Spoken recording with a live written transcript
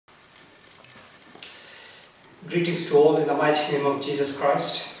Greetings to all in the mighty name of Jesus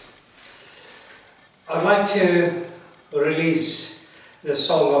Christ. I'd like to release the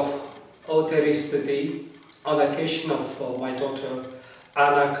song of Teri, Stuti on the occasion of my daughter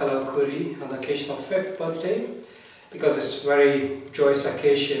Anna Kalakuri on the occasion of 5th birthday, because it's a very joyous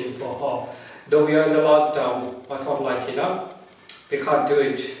occasion for her. Though we are in the lockdown, I thought we can't do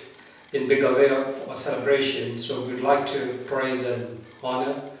it in bigger way for a celebration, so we'd like to praise and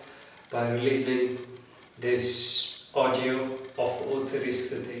honor by releasing this audio of Teri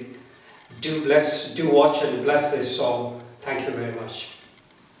Stuti. Do watch and bless this song. Thank you very much.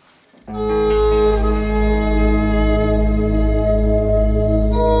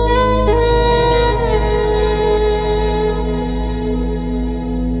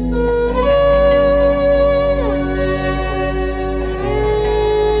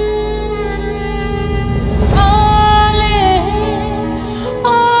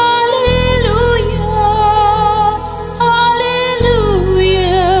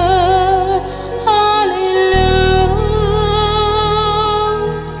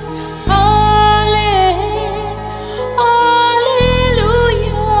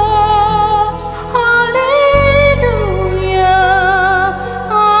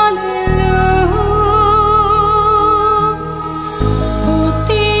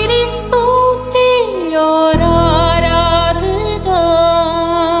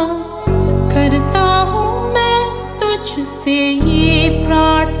 से ये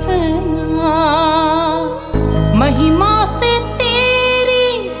प्रार्थना, महिमा से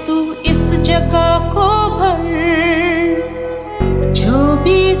तेरी तू इस जगह को भर, जो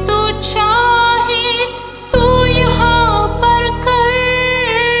भी तू चाहे तू यहाँ पर कर।